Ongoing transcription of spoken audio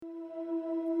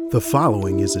The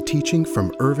following is a teaching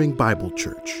from Irving Bible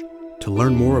Church. To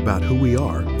learn more about who we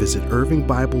are, visit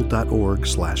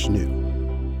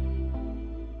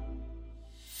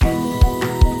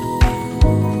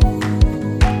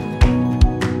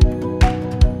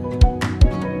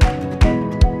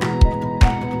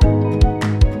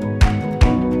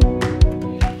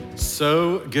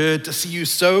So good to see you.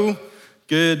 So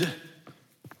good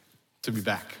to be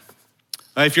back.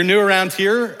 If you're new around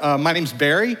here, my name's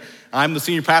Barry. I'm the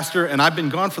senior pastor, and I've been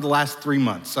gone for the last 3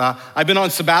 months. I've been on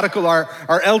sabbatical.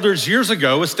 Our elders years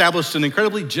ago established an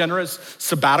incredibly generous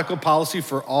sabbatical policy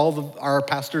for all our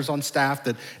pastors on staff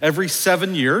that every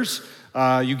 7 years,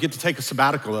 you get to take a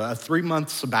sabbatical, a 3-month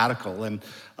sabbatical. And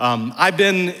I've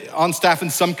been on staff in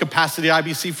some capacity at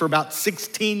IBC for about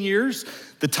 16 years.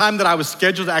 The time that I was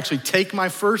scheduled to actually take my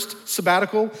first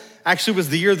sabbatical actually was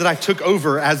the year that I took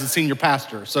over as a senior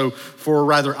pastor. So for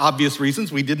rather obvious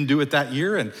reasons, we didn't do it that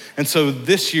year. And so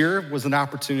this year was an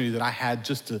opportunity that I had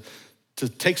just to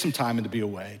take some time and to be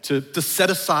away, to set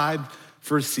aside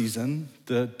for a season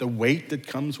the weight that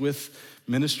comes with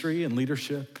ministry and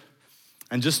leadership,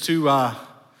 and just to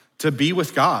be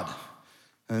with God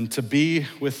and to be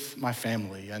with my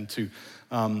family and to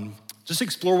just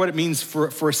explore what it means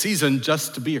for a season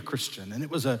just to be a Christian. And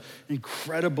it was an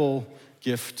incredible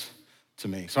gift to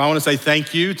me. So I want to say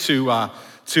thank you to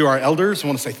our elders. I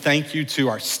want to say thank you to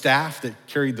our staff that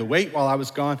carried the weight while I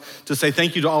was gone, to say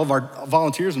thank you to all of our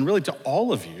volunteers and really to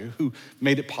all of you who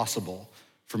made it possible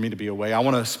for me to be away. I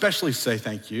want to especially say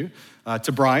thank you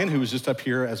to Brian, who was just up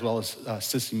here, as well as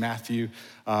Sissy Matthew.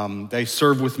 They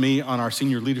served with me on our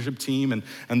senior leadership team,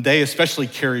 and they especially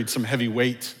carried some heavy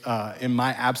weight in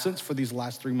my absence for these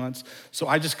last 3 months. So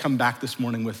I just come back this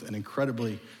morning with an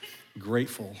incredibly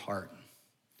grateful heart.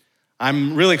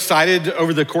 I'm really excited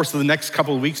over the course of the next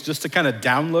couple of weeks just to kind of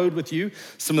download with you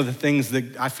some of the things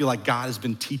that I feel like God has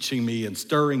been teaching me and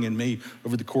stirring in me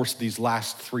over the course of these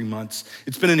last 3 months.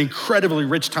 It's been an incredibly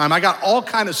rich time. I got all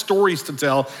kind of stories to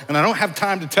tell, and I don't have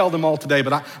time to tell them all today,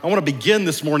 but I want to begin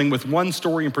this morning with one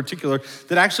story in particular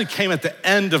that actually came at the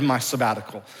end of my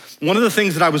sabbatical. One of the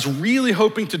things that I was really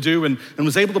hoping to do and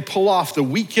was able to pull off the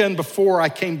weekend before I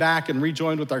came back and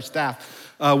rejoined with our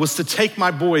staff was to take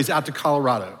my boys out to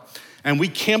Colorado. And we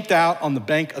camped out on the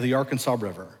bank of the Arkansas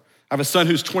River. I have a son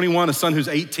who's 21, a son who's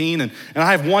 18, and I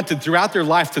have wanted throughout their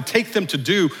life to take them to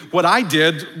do what I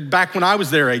did back when I was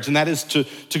their age, and that is to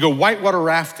go whitewater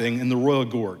rafting in the Royal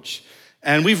Gorge.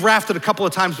 And we've rafted a couple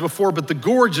of times before, but the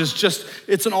gorge is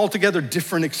it's an altogether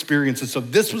different experience. And so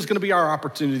this was gonna be our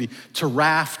opportunity to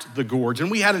raft the gorge. And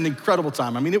we had an incredible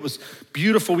time. I mean, it was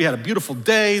beautiful. We had a beautiful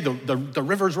day. The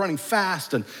river's running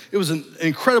fast, and it was an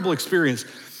incredible experience.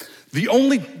 The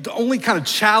only kind of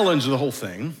challenge of the whole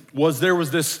thing was there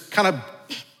was this kind of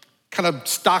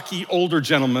stocky older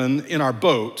gentleman in our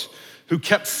boat who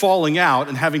kept falling out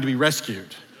and having to be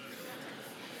rescued.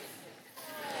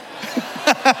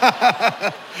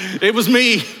 It was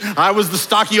me. I was the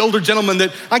stocky older gentleman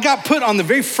that I got put on the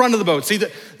very front of the boat. See,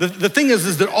 the thing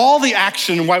is that all the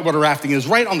action in whitewater rafting is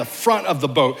right on the front of the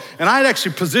boat. And I had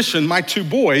actually positioned my 2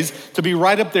 boys to be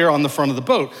right up there on the front of the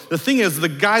boat. The thing is, the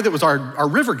guy that was our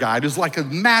river guide is like a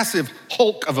massive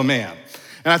hulk of a man.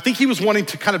 And I think he was wanting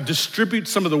to kind of distribute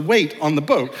some of the weight on the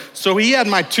boat. So he had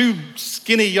my 2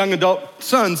 skinny young adult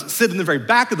sons sit in the very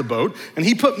back of the boat, and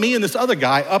he put me and this other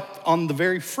guy up on the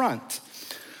very front.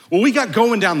 Well, we got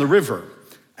going down the river,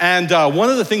 and one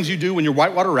of the things you do when you're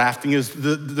whitewater rafting is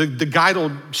the guide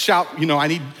will shout, I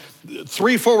need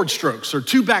 3 forward strokes or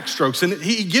 2 back strokes, and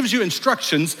he gives you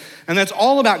instructions, and that's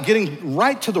all about getting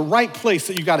right to the right place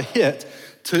that you gotta hit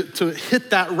to hit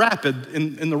that rapid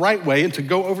in the right way and to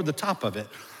go over the top of it.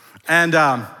 And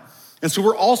so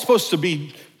we're all supposed to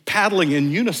be paddling in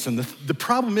unison. The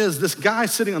problem is this guy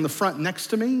sitting on the front next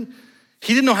to me,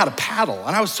 he didn't know how to paddle,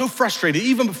 and I was so frustrated.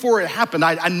 Even before it happened,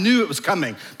 I knew it was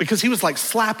coming because he was like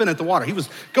slapping at the water. He was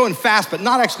going fast, but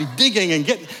not actually digging and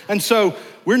getting, and so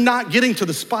we're not getting to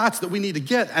the spots that we need to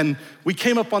get, and we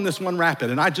came up on this one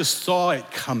rapid, and I just saw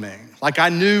it coming. Like I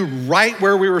knew right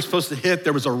where we were supposed to hit.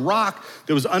 There was a rock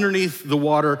that was underneath the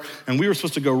water, and we were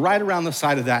supposed to go right around the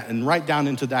side of that and right down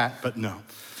into that, but no.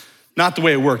 Not the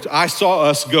way it worked. I saw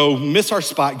us miss our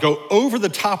spot, go over the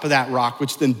top of that rock,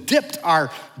 which then dipped our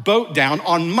boat down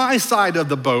on my side of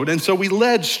the boat. And so we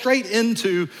led straight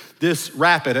into this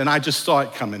rapid, and I just saw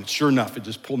it coming. Sure enough, it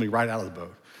just pulled me right out of the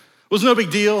boat. It was no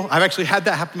big deal. I've actually had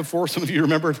that happen before. Some of you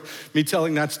remember me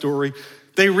telling that story.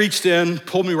 They reached in,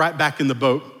 pulled me right back in the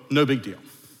boat. No big deal.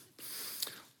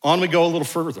 On we go a little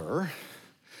further,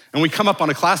 and we come up on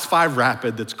a class 5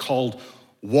 rapid that's called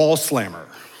Wall Slammer.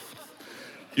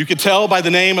 You could tell by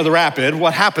the name of the rapid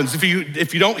what happens. If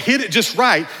you don't hit it just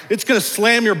right, it's gonna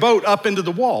slam your boat up into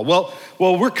the wall.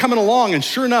 Well, we're coming along, and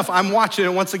sure enough, I'm watching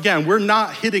it once again. We're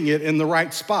not hitting it in the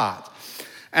right spot.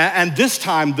 And this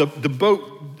time, the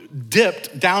boat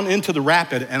dipped down into the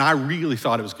rapid, and I really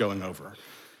thought it was going over.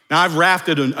 Now, I've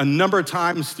rafted a number of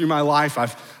times through my life.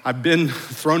 I've been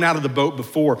thrown out of the boat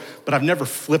before, but I've never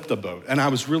flipped a boat. And I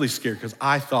was really scared because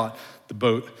I thought the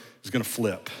boat was gonna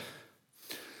flip.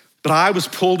 But I was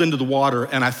pulled into the water,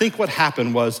 and I think what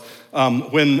happened was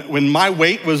when my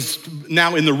weight was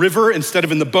now in the river instead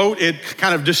of in the boat, it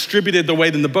kind of distributed the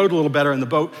weight in the boat a little better, and the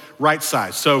boat right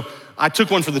size. So I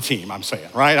took one for the team, I'm saying,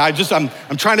 right?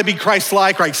 I'm trying to be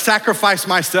Christ-like, right? Sacrifice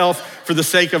myself for the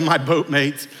sake of my boat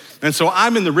mates. And so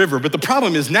I'm in the river, but the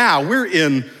problem is now we're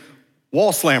in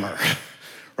wall slammer,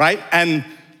 right? And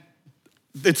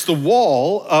it's the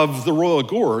wall of the Royal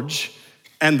Gorge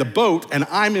and the boat, and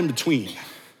I'm in between,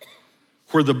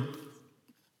 where the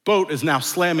boat is now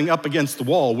slamming up against the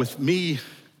wall with me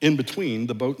in between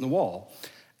the boat and the wall.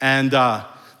 And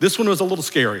this one was a little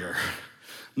scarier,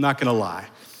 I'm not gonna lie.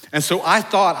 And so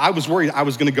I was worried I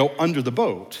was gonna go under the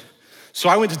boat. So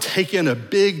I went to take in a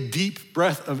big, deep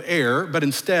breath of air, but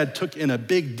instead took in a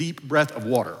big, deep breath of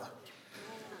water.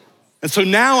 And so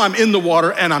now I'm in the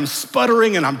water and I'm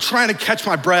sputtering and I'm trying to catch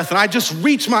my breath, and I just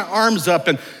reach my arms up,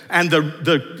 and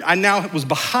I now was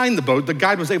behind the boat. The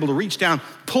guide was able to reach down,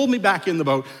 pull me back in the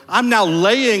boat. I'm now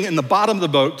laying in the bottom of the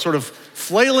boat, sort of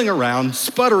flailing around,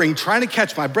 sputtering, trying to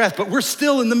catch my breath, but we're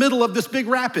still in the middle of this big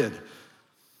rapid.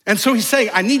 And so he's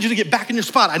saying, I need you to get back in your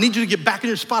spot. I need you to get back in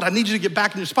your spot. I need you to get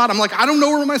back in your spot. I'm like, I don't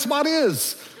know where my spot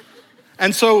is.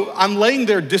 And so I'm laying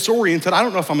there disoriented. I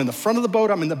don't know if I'm in the front of the boat,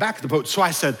 I'm in the back of the boat. So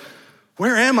I said,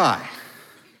 where am I?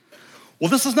 Well,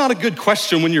 this is not a good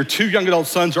question when your two young adult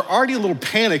sons are already a little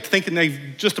panicked, thinking they've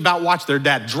just about watched their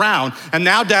dad drown. And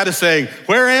now dad is saying,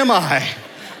 where am I?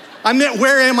 I meant,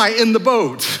 where am I in the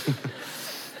boat?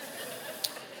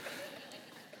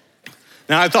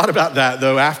 Now, I thought about that,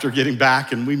 though, after getting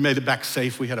back, and we made it back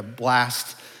safe. We had a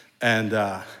blast. And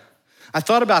I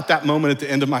thought about that moment at the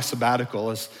end of my sabbatical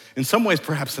as, in some ways,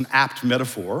 perhaps an apt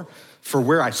metaphor for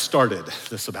where I started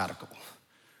the sabbatical,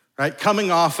 right?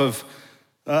 Coming off of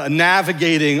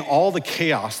navigating all the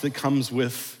chaos that comes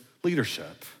with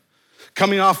leadership.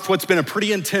 Coming off what's been a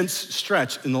pretty intense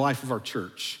stretch in the life of our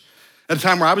church. At a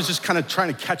time where I was just kind of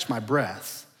trying to catch my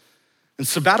breath. And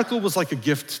sabbatical was like a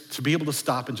gift to be able to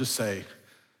stop and just say,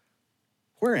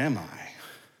 where am I?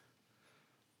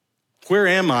 Where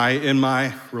am I in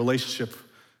my relationship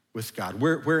with God?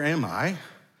 Where am I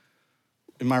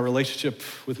in my relationship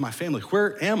with my family?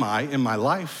 Where am I in my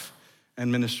life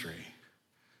and ministry?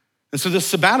 And so this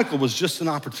sabbatical was just an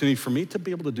opportunity for me to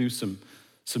be able to do some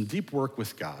deep work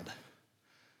with God,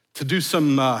 to do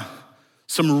some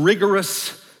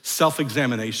rigorous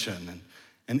self-examination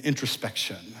and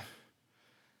introspection,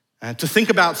 and to think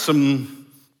about some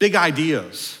big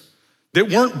ideas that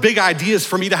weren't big ideas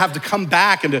for me to have to come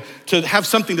back and to have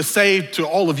something to say to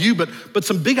all of you, but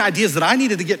some big ideas that I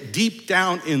needed to get deep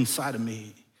down inside of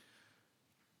me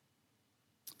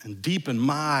and deepen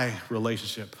my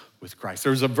relationship with Christ.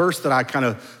 There's a verse that I kind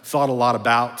of thought a lot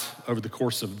about over the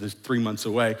course of this 3 months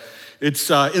away. It's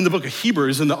in the book of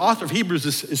Hebrews, and the author of Hebrews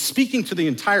is speaking to the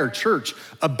entire church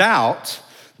about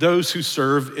those who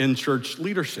serve in church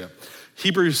leadership.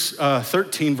 Hebrews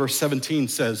 13, verse 17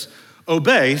 says,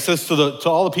 obey, says to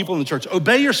all the people in the church,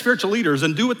 obey your spiritual leaders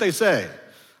and do what they say.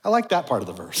 I like that part of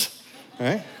the verse,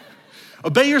 right?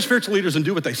 Obey your spiritual leaders and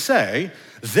do what they say.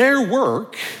 Their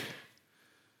work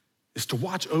is to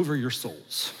watch over your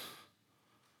souls.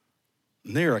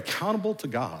 And they are accountable to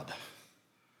God.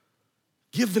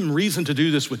 Give them reason to do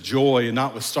this with joy and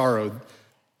not with sorrow.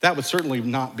 That would certainly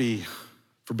not be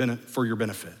for your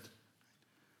benefit.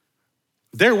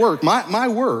 Their work, my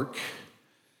work,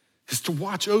 is to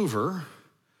watch over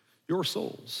your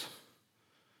souls.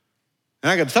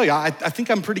 And I got to tell you, I think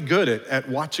I'm pretty good at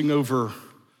watching over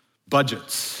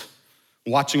budgets,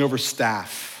 watching over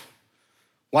staff,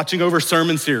 watching over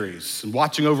sermon series, and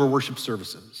watching over worship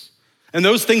services. And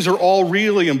those things are all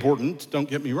really important, don't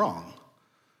get me wrong.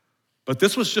 But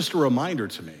this was just a reminder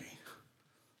to me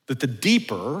that the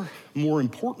deeper, more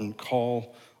important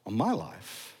call on my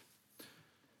life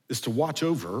is to watch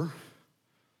over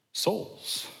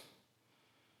souls.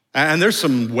 And there's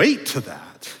some weight to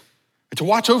that. And to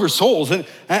watch over souls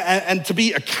and to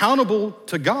be accountable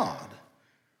to God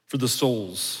for the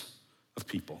souls of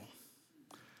people.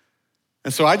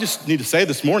 And so I just need to say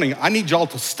this morning, I need y'all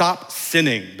to stop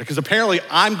sinning, because apparently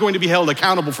I'm going to be held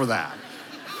accountable for that.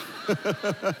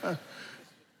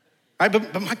 right?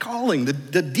 But my calling,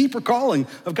 the deeper calling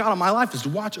of God on my life is to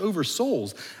watch over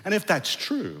souls. And if that's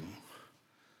true,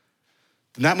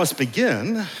 then that must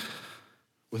begin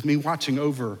with me watching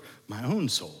over my own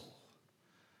soul.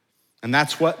 And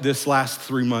that's what this last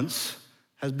 3 months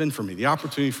has been for me, the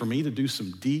opportunity for me to do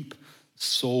some deep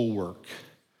soul work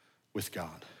with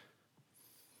God.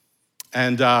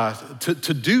 And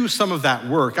to do some of that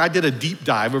work, I did a deep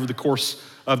dive over the course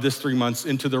of this 3 months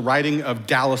into the writing of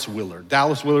Dallas Willard.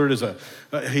 Dallas Willard is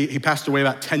he passed away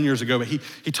about 10 years ago, but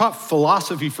he taught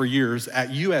philosophy for years at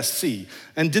USC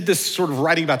and did this sort of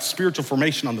writing about spiritual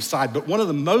formation on the side. But one of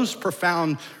the most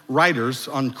profound writers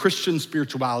on Christian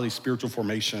spirituality, spiritual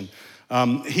formation,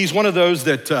 he's one of those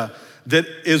that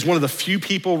is one of the few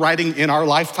people writing in our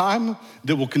lifetime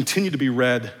that will continue to be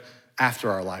read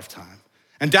after our lifetime.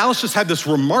 And Dallas just had this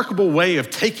remarkable way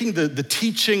of taking the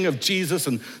teaching of Jesus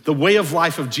and the way of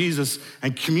life of Jesus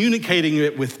and communicating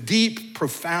it with deep,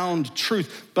 profound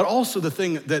truth. But also the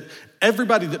thing that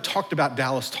everybody that talked about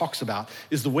Dallas talks about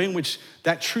is the way in which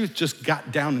that truth just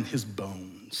got down in his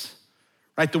bones,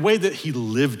 right? The way that he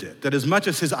lived it, that as much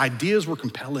as his ideas were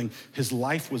compelling, his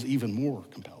life was even more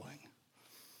compelling.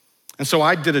 And so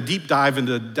I did a deep dive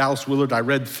into Dallas Willard. I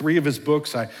read 3 of his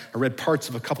books. I read parts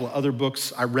of a couple of other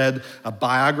books. I read a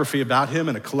biography about him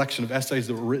and a collection of essays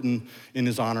that were written in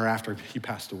his honor after he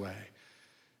passed away.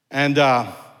 And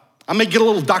I may get a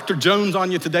little Dr. Jones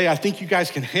on you today. I think you guys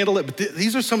can handle it. But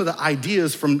these are some of the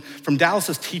ideas from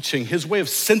Dallas's teaching, his way of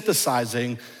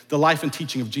synthesizing the life and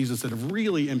teaching of Jesus that have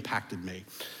really impacted me.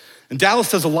 And Dallas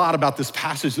says a lot about this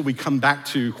passage that we come back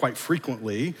to quite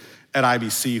frequently at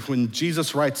IBC when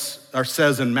Jesus writes or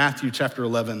says in Matthew chapter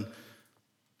 11,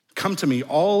 "Come to me,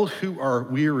 all who are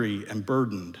weary and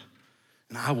burdened,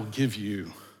 and I will give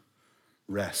you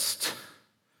rest.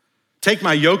 Take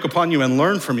my yoke upon you and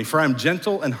learn from me, for I am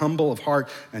gentle and humble of heart,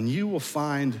 and you will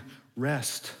find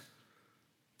rest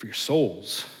for your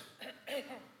souls.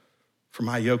 For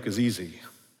my yoke is easy,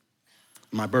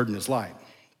 and my burden is light."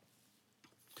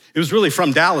 It was really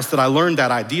from Dallas that I learned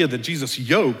that idea that Jesus'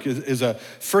 yoke is a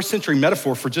first century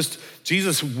metaphor for just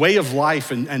Jesus' way of life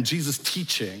and Jesus'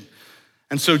 teaching.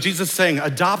 And so Jesus saying,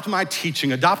 adopt my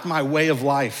teaching, adopt my way of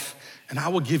life, and I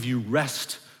will give you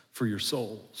rest for your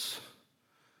souls.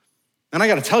 And I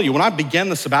gotta tell you, when I began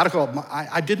the sabbatical,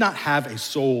 I did not have a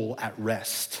soul at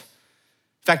rest.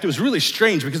 In fact, it was really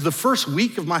strange because the first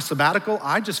week of my sabbatical,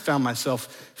 I just found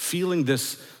myself feeling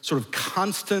this sort of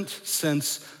constant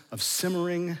sense of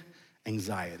simmering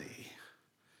anxiety.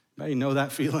 Anybody know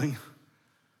that feeling?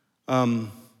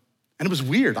 And it was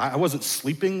weird. I wasn't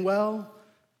sleeping well.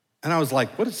 And I was like,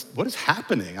 what is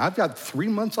happening? I've got 3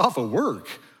 months off of work.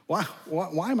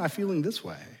 Why am I feeling this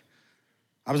way?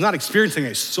 I was not experiencing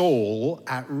a soul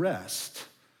at rest.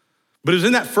 But it was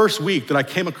in that first week that I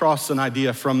came across an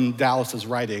idea from Dallas's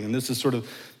writing. And this is sort of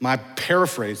my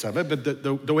paraphrase of it, but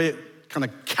the way it kind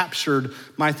of captured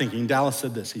my thinking. Dallas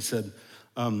said this, he said,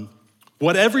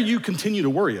 whatever you continue to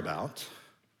worry about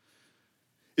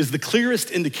is the clearest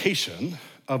indication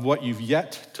of what you've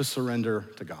yet to surrender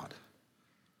to God.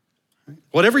 Right?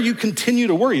 Whatever you continue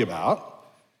to worry about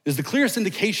is the clearest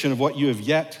indication of what you have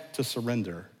yet to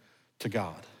surrender to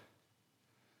God.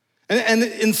 And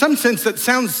in some sense, that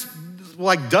sounds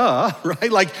like duh,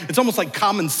 right? Like it's almost like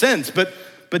common sense, but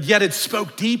yet it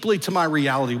spoke deeply to my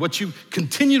reality. What you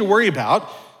continue to worry about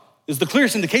is the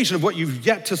clearest indication of what you've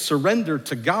yet to surrender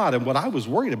to God. And what I was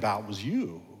worried about was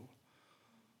you.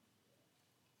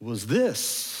 Was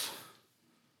this.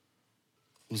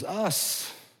 Was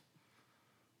us.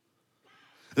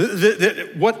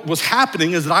 What was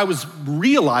happening is that I was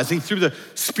realizing through the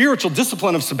spiritual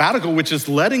discipline of sabbatical, which is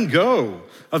letting go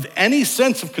of any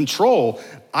sense of control,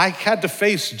 I had to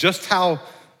face just how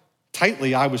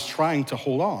tightly I was trying to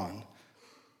hold on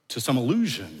to some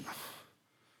illusion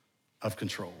of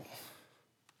control.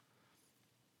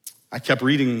 I kept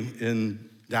reading in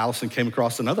Dallas and came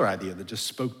across another idea that just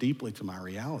spoke deeply to my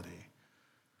reality.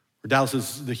 Where Dallas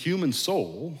says, the human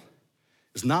soul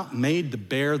is not made to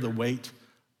bear the weight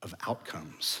of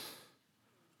outcomes.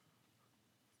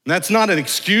 And that's not an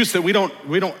excuse that we don't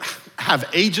have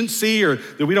agency or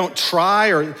that we don't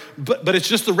try, but it's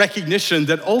just the recognition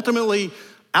that ultimately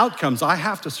outcomes I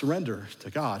have to surrender to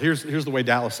God. Here's the way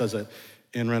Dallas says it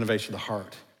in Renovation of the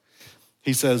Heart.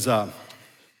 He says,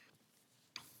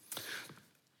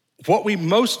 what we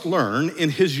most learn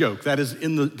in his yoke, that is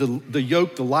in the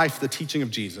yoke, the life, the teaching of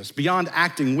Jesus, beyond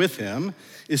acting with him,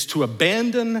 is to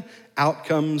abandon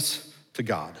outcomes to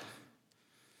God.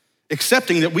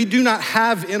 Accepting that we do not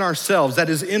have in ourselves, that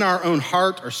is in our own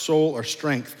heart or soul or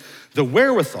strength, the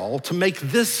wherewithal to make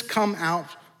this come out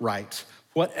right,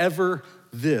 whatever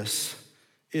this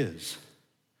is.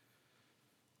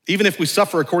 Even if we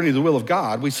suffer according to the will of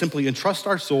God, we simply entrust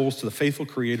our souls to the faithful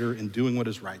Creator in doing what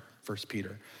is right, 1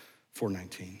 Peter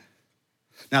 4:19.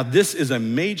 Now, this is a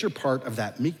major part of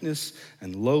that meekness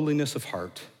and lowliness of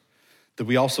heart that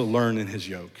we also learn in his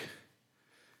yoke.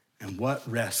 And what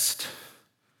rest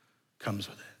comes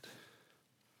with it.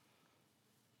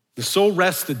 The soul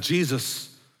rest that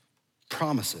Jesus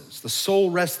promises, the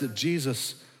soul rest that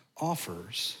Jesus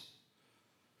offers,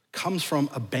 comes from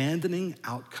abandoning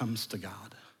outcomes to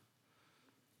God,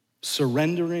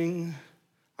 surrendering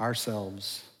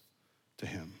ourselves to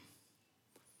him.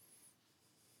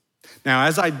 Now,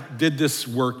 as I did this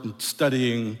work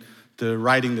studying the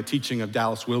writing, the teaching of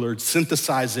Dallas Willard,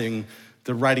 synthesizing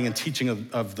the writing and teaching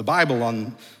of the Bible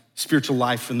on spiritual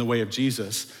life in the way of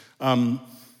Jesus, in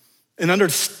order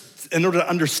to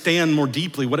understand more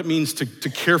deeply what it means to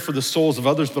care for the souls of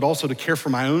others, but also to care for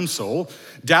my own soul,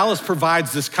 Dallas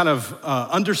provides this kind of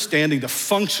understanding,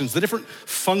 the different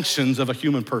functions of a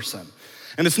human person.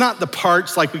 And it's not the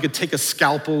parts like we could take a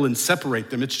scalpel and separate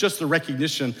them. It's just the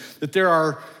recognition that there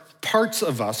are parts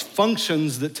of us,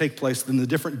 functions that take place in the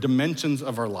different dimensions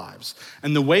of our lives,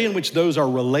 and the way in which those are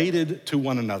related to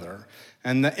one another,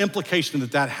 and the implication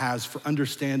that that has for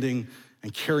understanding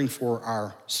and caring for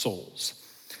our souls.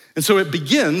 And so it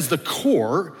begins, the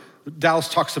core Dallas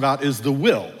talks about is the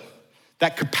will,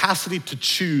 that capacity to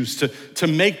choose, to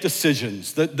make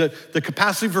decisions, the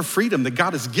capacity for freedom that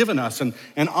God has given us and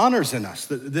honors in us,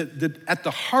 that at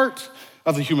the heart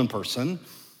of the human person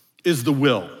is the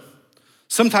will.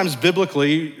 Sometimes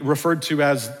biblically referred to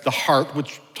as the heart,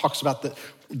 which talks about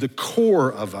the core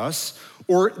of us,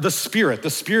 or the spirit. The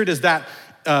spirit is that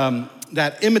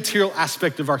immaterial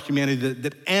aspect of our humanity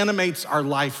that animates our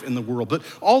life in the world. But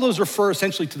all those refer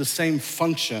essentially to the same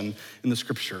function in the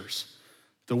scriptures.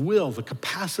 The will, the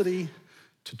capacity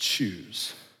to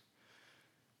choose.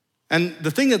 And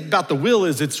the thing about the will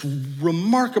is it's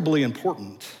remarkably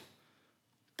important,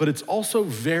 but it's also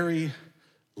very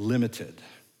limited.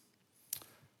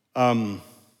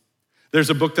 There's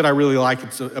a book that I really like.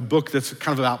 It's a book that's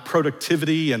kind of about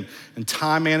productivity and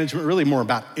time management, really more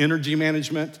about energy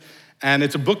management. And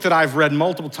it's a book that I've read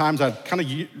multiple times. I've kind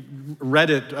of read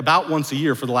it about once a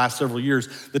year for the last several years.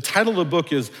 The title of the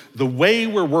book is The Way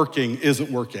We're Working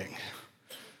Isn't Working.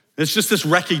 It's just this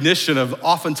recognition of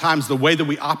oftentimes the way that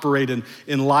we operate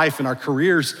in life and our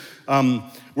careers.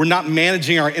 We're not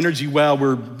managing our energy well.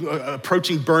 We're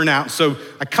approaching burnout. So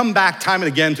I come back time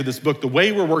and again to this book, The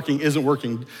Way We're Working Isn't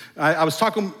Working. I was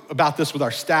talking about this with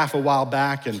our staff a while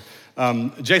back, and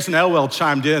Jason Elwell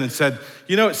chimed in and said,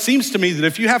 it seems to me that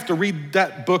if you have to read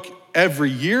that book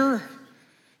every year,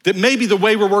 that maybe the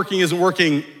way we're working isn't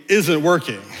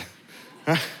working.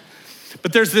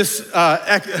 But there's this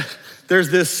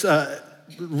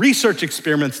research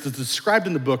experiment that's described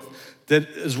in the book that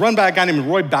is run by a guy named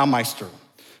Roy Baumeister,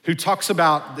 who talks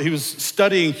about, he was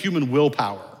studying human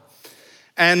willpower.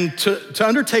 And to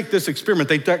undertake this experiment,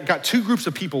 they got two groups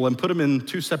of people and put them in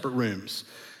two separate rooms.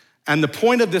 And the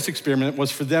point of this experiment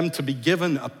was for them to be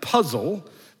given a puzzle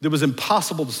that was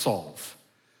impossible to solve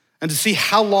and to see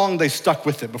how long they stuck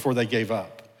with it before they gave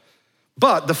up.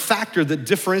 But the factor that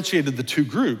differentiated the two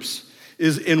groups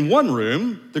is in one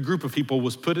room, the group of people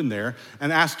was put in there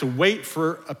and asked to wait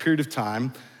for a period of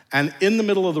time, and in the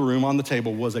middle of the room on the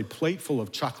table was a plate full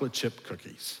of chocolate chip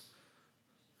cookies.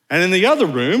 And in the other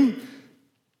room,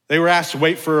 they were asked to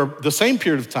wait for the same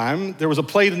period of time. There was a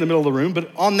plate in the middle of the room,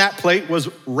 but on that plate was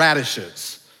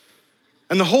radishes.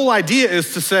 And the whole idea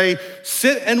is to say,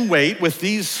 sit and wait with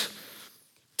these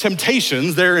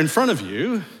temptations there in front of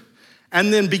you,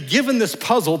 and then be given this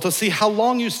puzzle to see how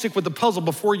long you stick with the puzzle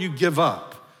before you give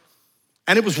up.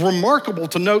 And it was remarkable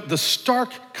to note the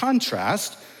stark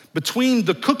contrast between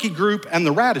the cookie group and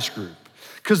the radish group,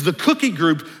 because the cookie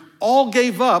group all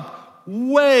gave up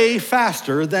way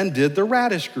faster than did the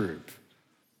radish group.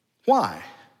 Why?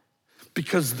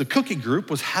 Because the cookie group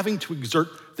was having to exert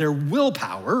their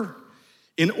willpower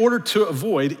in order to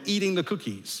avoid eating the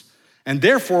cookies. And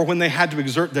therefore, when they had to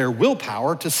exert their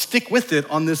willpower to stick with it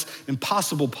on this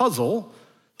impossible puzzle,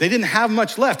 they didn't have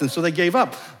much left, and so they gave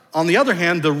up. On the other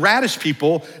hand, the radish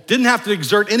people didn't have to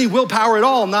exert any willpower at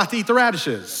all not to eat the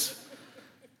radishes.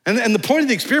 And the point of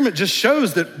the experiment just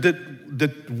shows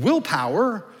that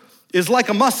willpower is like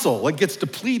a muscle. It gets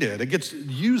depleted, it gets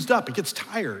used up, it gets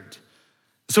tired.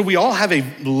 So we all have a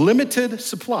limited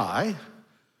supply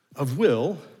of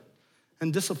will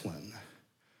and discipline.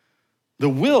 The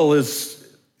will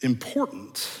is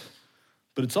important,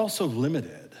 but it's also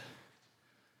limited.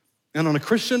 And on a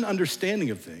Christian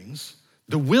understanding of things,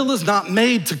 the will is not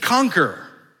made to conquer.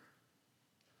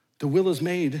 The will is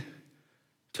made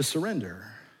to surrender.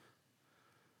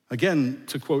 Again,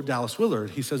 to quote Dallas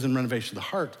Willard, he says in Renovation of the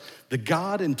Heart, the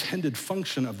God-intended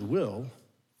function of the will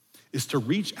is to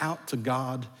reach out to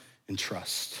God in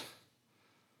trust.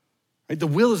 Right? The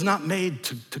will is not made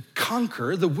to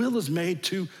conquer. The will is made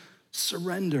to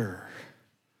surrender.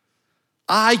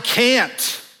 I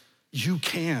can't. You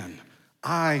can.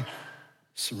 I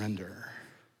surrender.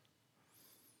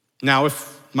 Now,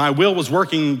 if my will was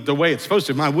working the way it's supposed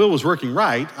to, if my will was working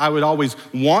right, I would always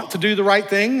want to do the right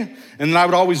thing, and then I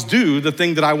would always do the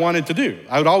thing that I wanted to do.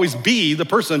 I would always be the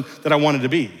person that I wanted to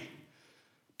be.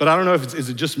 But I don't know if is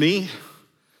it just me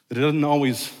that it doesn't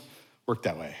always work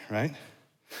that way, right?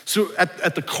 So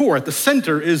at the core, at the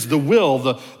center is the will,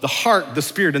 the heart, the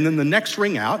spirit, and then the next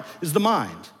ring out is the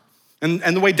mind.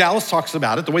 And the way Dallas talks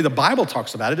about it, the way the Bible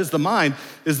talks about it, is the mind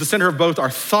is the center of both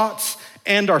our thoughts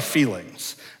and our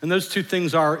feelings. And those two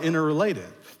things are interrelated.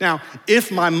 Now,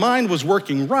 if my mind was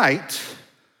working right,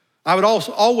 I would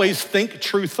also always think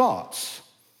true thoughts.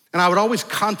 And I would always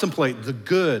contemplate the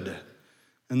good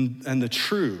and the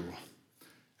true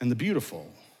and the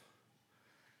beautiful.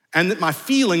 And that my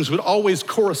feelings would always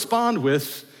correspond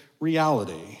with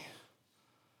reality.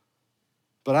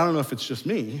 But I don't know if it's just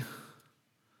me,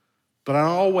 but I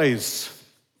don't always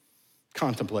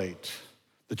contemplate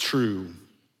the true,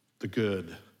 the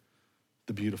good,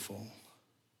 the beautiful.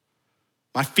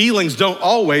 My feelings don't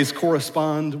always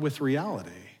correspond with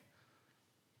reality.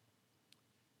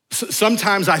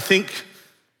 Sometimes I think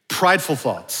prideful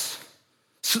thoughts.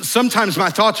 Sometimes my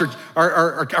thoughts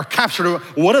are captured.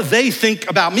 What do they think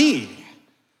about me?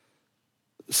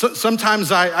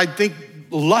 Sometimes I think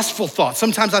lustful thoughts.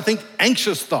 Sometimes I think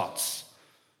anxious thoughts.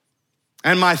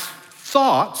 And my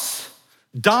thoughts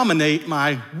dominate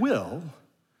my will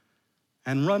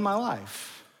and run my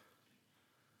life.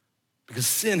 Because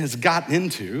sin has gotten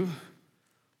into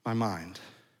my mind.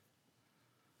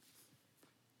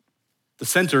 The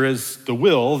center is the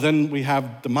will, then we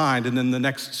have the mind, and then the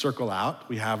next circle out,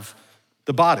 we have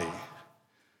the body.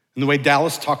 And the way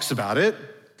Dallas talks about it,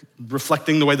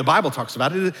 reflecting the way the Bible talks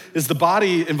about it, is the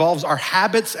body involves our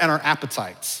habits and our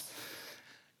appetites.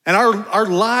 And our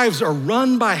lives are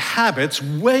run by habits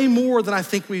way more than I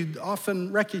think we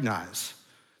often recognize.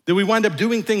 That we wind up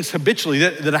doing things habitually,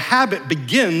 that a habit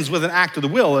begins with an act of the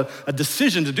will, a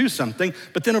decision to do something,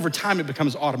 but then over time it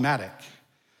becomes automatic.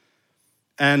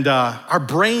 And our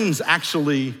brains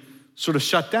actually sort of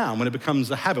shut down when it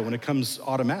becomes a habit, when it becomes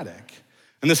automatic.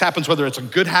 And this happens whether it's a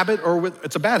good habit or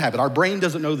it's a bad habit. Our brain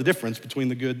doesn't know the difference between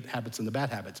the good habits and the bad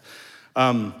habits.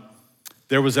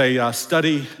 There was a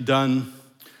study done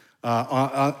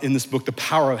in this book, The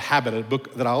Power of Habit, a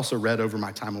book that I also read over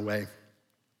my time away,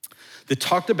 that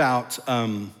talked about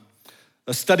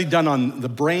a study done on the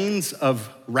brains of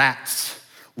rats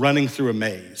running through a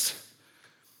maze.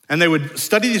 And they would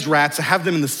study these rats and have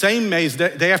them in the same maze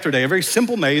day after day, a very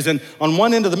simple maze, and on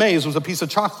one end of the maze was a piece of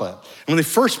chocolate. And when they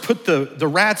first put the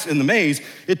rats in the maze,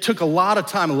 it took a lot of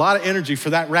time, a lot of energy for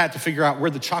that rat to figure out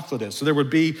where the chocolate is. So there would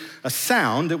be a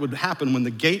sound that would happen when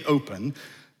the gate opened.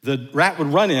 The rat would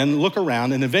run in, look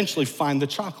around, and eventually find the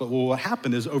chocolate. Well, what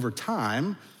happened is over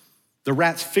time, the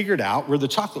rats figured out where the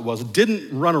chocolate was. It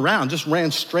didn't run around, just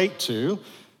ran straight to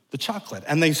the chocolate.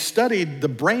 And they studied the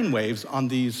brain waves on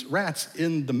these rats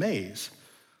in the maze.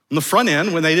 On the front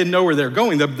end, when they didn't know where they were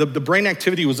going, the brain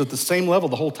activity was at the same level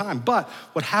the whole time. But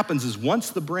what happens is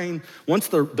once the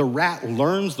rat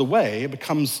learns the way, it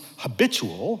becomes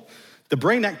habitual, the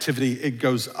brain activity, it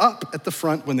goes up at the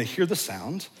front when they hear the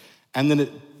sound, and then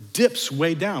it dips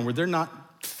way down where they're not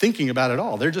thinking about it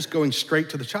all. They're just going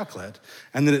straight to the chocolate.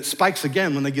 And then it spikes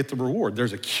again when they get the reward.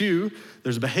 There's a cue,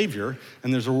 there's a behavior,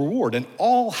 and there's a reward. And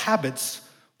all habits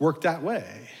work that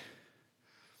way.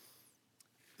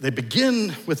 They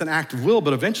begin with an act of will,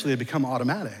 but eventually they become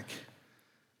automatic.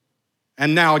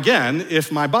 And now again,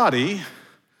 if my body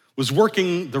was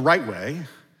working the right way,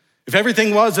 if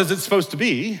everything was as it's supposed to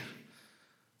be,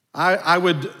 I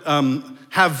would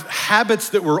have habits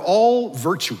that were all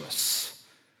virtuous.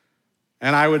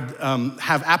 And I would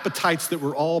have appetites that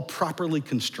were all properly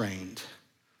constrained.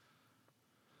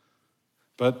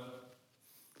 But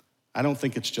I don't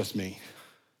think it's just me,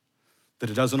 that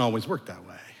it doesn't always work that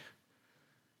way.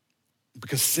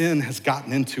 Because sin has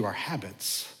gotten into our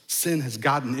habits. Sin has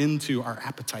gotten into our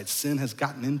appetites. Sin has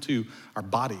gotten into our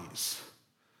bodies.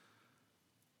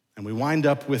 And we wind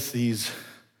up with these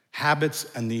habits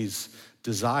and these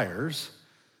desires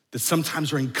that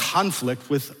sometimes are in conflict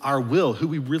with our will, who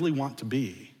we really want to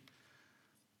be.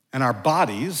 And our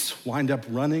bodies wind up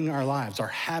running our lives. Our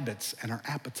habits and our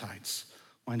appetites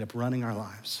wind up running our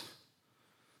lives.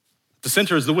 The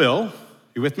center is the will,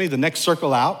 You with me? The next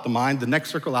circle out, the mind. The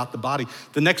next circle out, the body.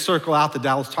 The next circle out that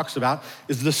Dallas talks about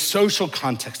is the social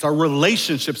context, our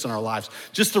relationships in our lives.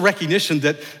 Just the recognition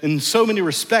that in so many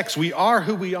respects, we are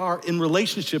who we are in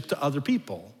relationship to other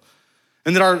people.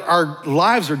 And that our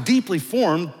lives are deeply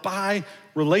formed by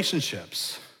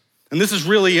relationships. And this is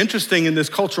really interesting in this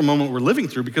cultural moment we're living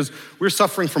through because we're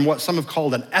suffering from what some have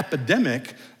called an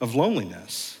epidemic of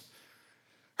loneliness.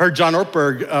 I heard John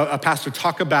Ortberg, a pastor,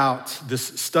 talk about this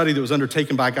study that was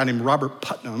undertaken by a guy named Robert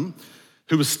Putnam,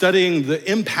 who was studying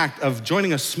the impact of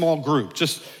joining a small group,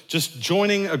 just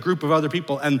joining a group of other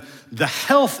people, and the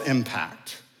health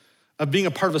impact of being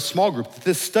a part of a small group.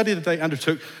 This study that they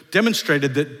undertook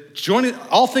demonstrated that joining,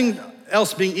 all things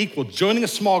else being equal, joining a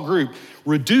small group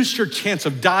reduced your chance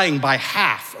of dying by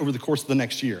half over the course of the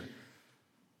next year.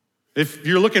 If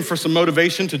you're looking for some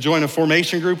motivation to join a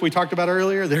formation group we talked about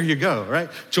earlier, there you go, right?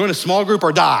 Join a small group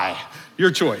or die,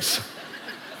 your choice.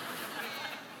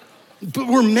 But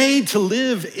we're made to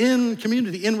live in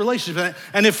community, in relationship.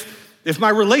 And if my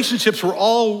relationships were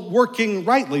all working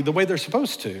rightly the way they're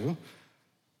supposed to,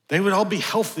 they would all be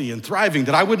healthy and thriving,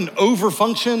 that I wouldn't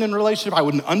overfunction in relationship, I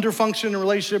wouldn't underfunction in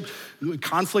relationship,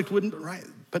 conflict wouldn't, right?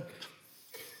 But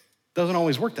it doesn't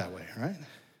always work that way, right?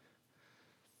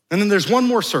 And then there's one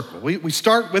more circle. We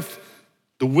start with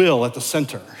the will at the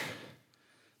center,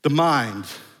 the mind,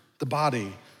 the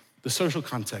body, the social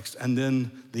context, and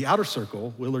then the outer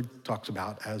circle, Willard talks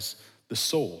about as the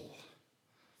soul.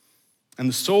 And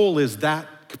the soul is that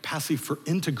capacity for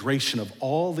integration of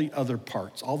all the other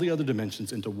parts, all the other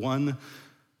dimensions into one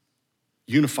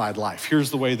unified life.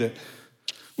 Here's the way that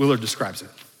Willard describes it.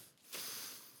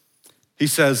 He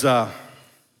says,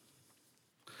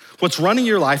 what's running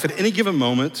your life at any given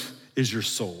moment is your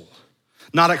soul.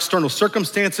 Not external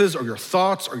circumstances or your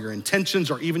thoughts or your intentions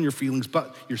or even your feelings,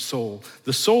 but your soul.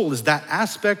 The soul is that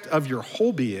aspect of your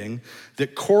whole being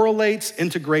that correlates,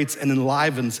 integrates, and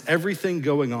enlivens everything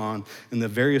going on in the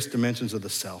various dimensions of the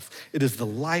self. It is the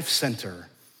life center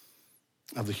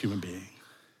of the human being.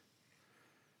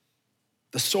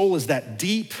 The soul is that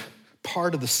deep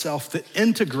part of the self that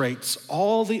integrates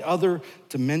all the other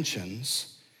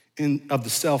dimensions of the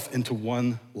self into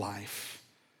one life.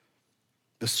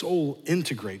 The soul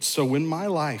integrates. So when my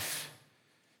life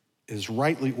is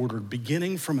rightly ordered,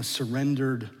 beginning from a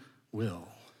surrendered will,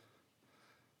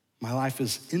 my life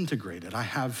is integrated. I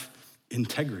have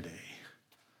integrity.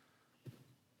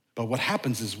 But what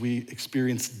happens is we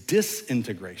experience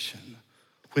disintegration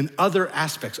when other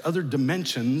aspects, other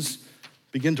dimensions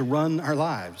begin to run our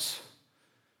lives.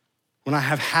 When I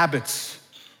have habits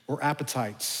or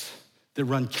appetites that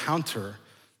run counter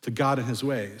to God and his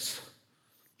ways.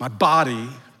 My body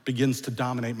begins to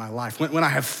dominate my life. When I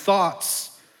have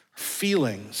thoughts,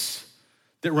 feelings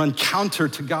that run counter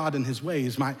to God and his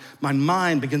ways, my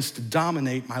mind begins to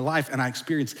dominate my life and I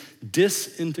experience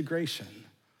disintegration.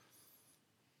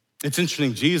 It's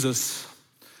interesting, Jesus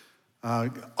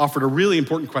offered a really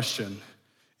important question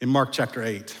in Mark chapter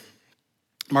 8.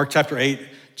 Mark chapter 8,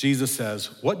 Jesus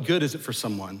says, what good is it for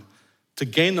someone to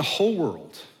gain the whole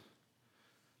world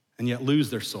and yet lose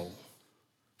their soul,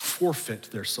 forfeit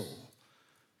their soul?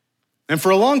 And for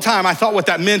a long time, I thought what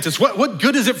that meant is what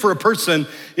good is it for a person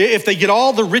if they get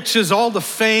all the riches, all the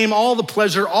fame, all the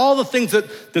pleasure, all the things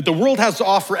that the world has to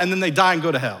offer, and then they die and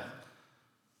go to hell?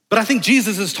 But I think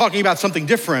Jesus is talking about something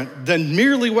different than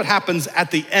merely what happens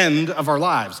at the end of our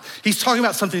lives. He's talking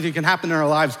about something that can happen in our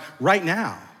lives right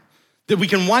now, that we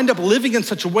can wind up living in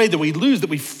such a way that we lose, that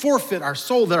we forfeit our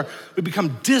soul, that we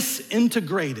become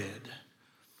disintegrated.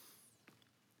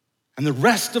 And the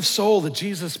rest of soul that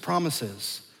Jesus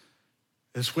promises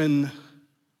is when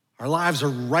our lives are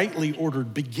rightly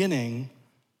ordered, beginning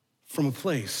from a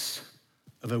place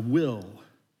of a will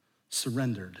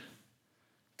surrendered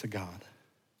to God.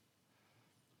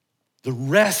 The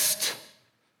rest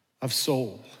of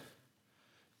soul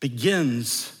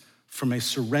begins from a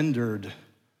surrendered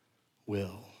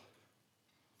will.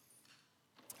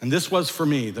 And this was for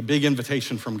me the big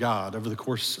invitation from God over the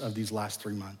course of these last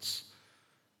 3 months.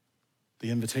 The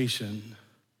invitation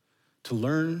to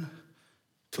learn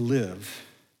to live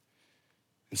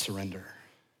and surrender.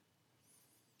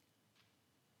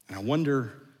 And I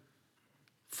wonder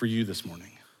for you this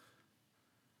morning,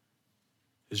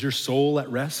 is your soul at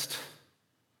rest?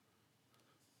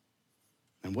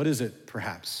 And what is it,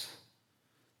 perhaps,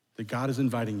 that God is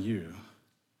inviting you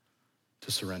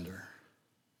to surrender?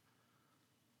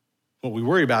 What we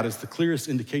worry about is the clearest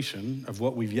indication of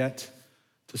what we've yet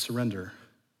to surrender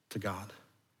to God.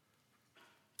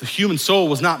 The human soul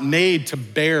was not made to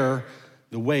bear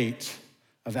the weight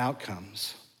of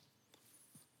outcomes,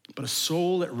 but a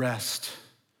soul at rest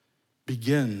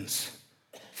begins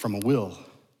from a will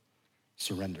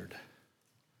surrendered.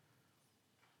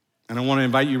 And I want to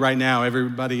invite you right now,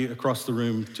 everybody across the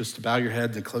room, just to bow your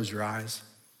heads and close your eyes.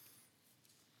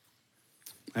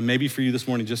 And maybe for you this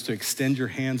morning, just to extend your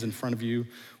hands in front of you,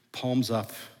 palms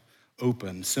up,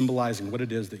 open, symbolizing what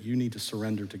it is that you need to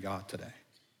surrender to God today.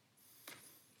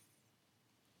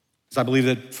 Because I believe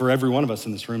that for every one of us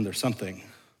in this room, there's something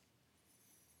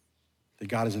that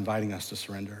God is inviting us to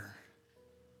surrender.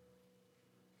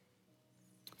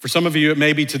 For some of you, it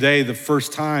may be today the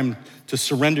first time to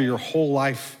surrender your whole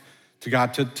life to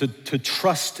God, to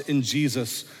trust in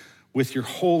Jesus with your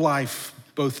whole life,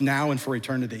 both now and for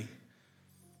eternity,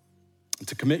 and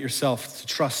to commit yourself to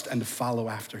trust and to follow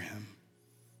after him.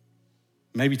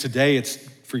 Maybe today it's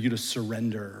for you to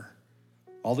surrender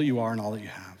all that you are and all that you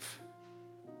have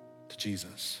to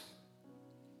Jesus.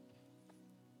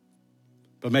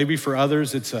 But maybe for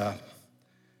others, it's a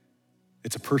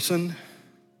person,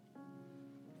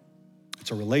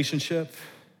 it's a relationship,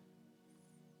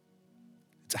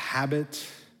 it's a habit,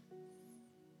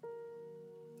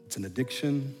 it's an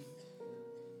addiction,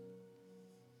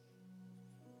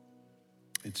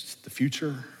 it's the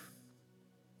future.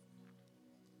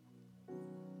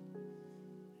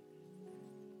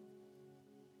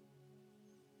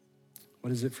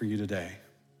 What is it for you today?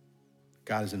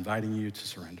 God is inviting you to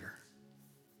surrender.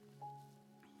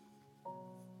 I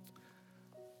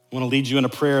want to lead you in a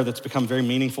prayer that's become very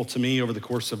meaningful to me over the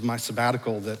course of my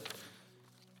sabbatical that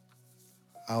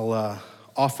I'll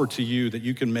offer to you that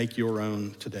you can make your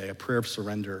own today, a prayer of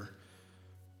surrender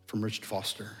from Richard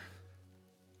Foster.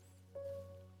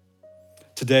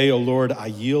 Today, O Lord, I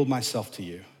yield myself to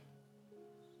you.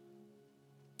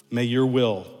 May your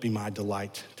will be my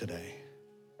delight today.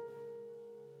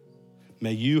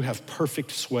 May you have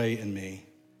perfect sway in me.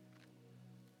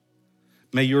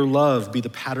 May your love be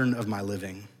the pattern of my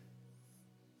living.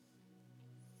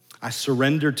 I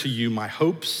surrender to you my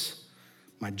hopes,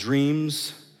 my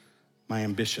dreams, my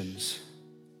ambitions.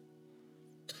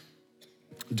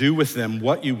 Do with them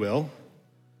what you will,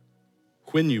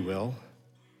 when you will,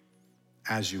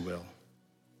 as you will.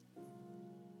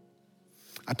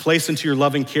 I place into your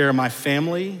loving care my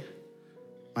family,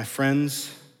 my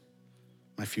friends,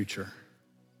 my future.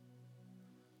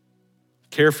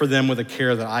 Care for them with a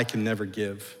care that I can never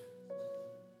give.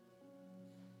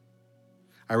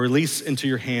 I release into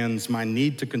your hands my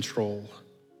need to control,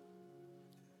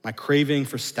 my craving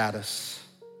for status,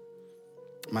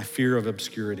 my fear of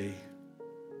obscurity.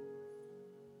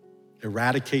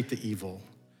 Eradicate the evil,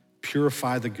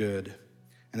 purify the good,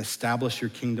 and establish your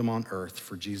kingdom on earth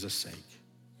for Jesus' sake.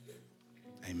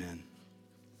 Amen.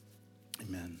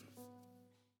 Amen.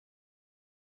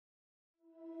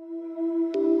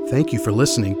 Thank you for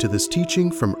listening to this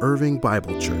teaching from Irving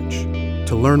Bible Church.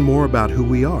 To learn more about who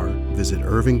we are, visit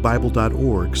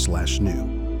irvingbible.org/new.